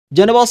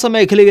ജനവാസ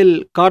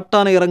മേഖലയിൽ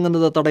കാട്ടാന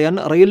ഇറങ്ങുന്നത് തടയാൻ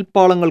റെയിൽ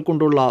പാളങ്ങൾ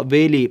കൊണ്ടുള്ള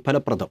വേലി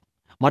ഫലപ്രദം.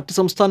 മറ്റ്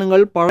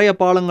സംസ്ഥാനങ്ങൾ പഴയ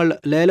പാളങ്ങൾ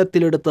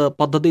ലേലത്തിലെടുത്ത്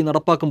പദ്ധതി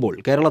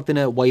നടപ്പാക്കുമ്പോൾ കേരളത്തിന്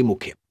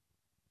വൈമുഖ്യം.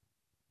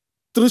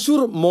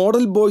 തൃശൂർ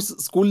മോഡൽ ബോയ്സ്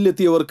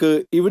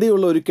സ്കൂളിലെത്തിയവർക്ക്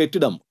ഇവിടെയുള്ള ഒരു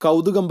കെട്ടിടം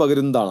കൗതുകം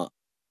പകരുന്നതാണ്.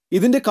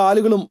 ഇതിന്റെ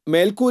കാലുകളും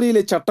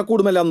മേൽക്കൂരയിലെ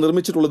ചട്ടക്കൂടുമെല്ലാം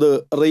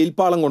നിർമ്മിച്ചിട്ടുള്ളത് റെയിൽ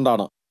പാളം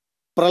കൊണ്ടാണ്.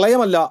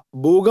 പ്രളയമല്ല,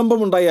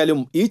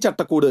 ഭൂകമ്പമുണ്ടായാലും ഈ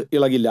ചട്ടക്കൂട്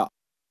ഇളകില്ല.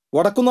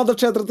 വടക്കുംനാഥ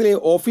ക്ഷേത്രത്തിലെ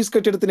ഓഫീസ്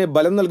കെട്ടിടത്തിന്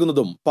ബലം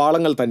നൽകുന്നതും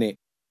പാളങ്ങൾ തന്നെ.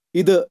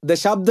 ഇത്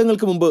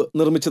ദശാബ്ദങ്ങൾക്ക് മുമ്പ്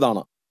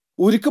നിർമ്മിച്ചതാണ്.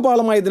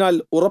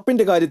 ഉരുക്കുപാളമായതിനാൽ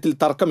ഉറപ്പിന്റെ കാര്യത്തിൽ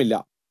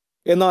തർക്കമില്ല.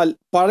 എന്നാൽ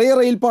പഴയ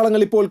റെയിൽ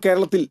പാളങ്ങൾ ഇപ്പോൾ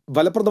കേരളത്തിൽ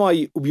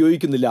ഫലപ്രദമായി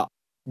ഉപയോഗിക്കുന്നില്ല.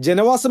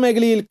 ജനവാസ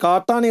മേഖലയിൽ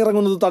കാട്ടാന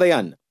ഇറങ്ങുന്നത്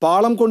തടയാൻ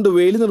പാളം കൊണ്ട്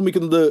വേലി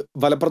നിർമ്മിക്കുന്നത്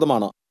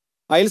ഫലപ്രദമാണ്.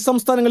 അയൽ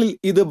സംസ്ഥാനങ്ങളിൽ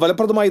ഇത്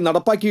ഫലപ്രദമായി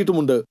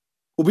നടപ്പാക്കിയിട്ടുമുണ്ട്.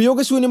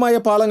 ഉപയോഗശൂന്യമായ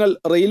പാളങ്ങൾ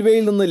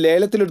റെയിൽവേയിൽ നിന്ന്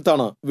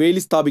ലേലത്തിലെടുത്താണ് വേലി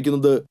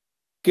സ്ഥാപിക്കുന്നത്.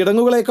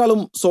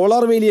 കിടങ്ങുകളെക്കാളും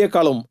സോളാർ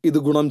വേലിയേക്കാളും ഇത്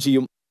ഗുണം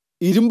ചെയ്യും.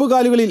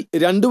 ഇരുമ്പുകാലുകളിൽ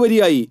രണ്ടു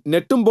വരിയായി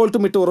നെട്ടും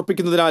ബോൾട്ടും ഇട്ട്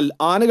ഉറപ്പിക്കുന്നതിനാൽ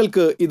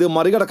ആനകൾക്ക് ഇത്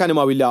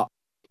മറികടക്കാനുമാവില്ല.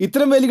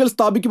 ഇത്തരം വേലികൾ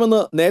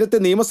സ്ഥാപിക്കുമെന്ന് നേരത്തെ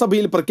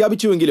നിയമസഭയിൽ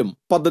പ്രഖ്യാപിച്ചുവെങ്കിലും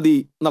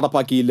പദ്ധതി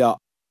നടപ്പാക്കിയില്ല.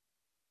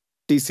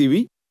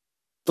 T.C.V,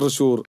 തൃശൂർ.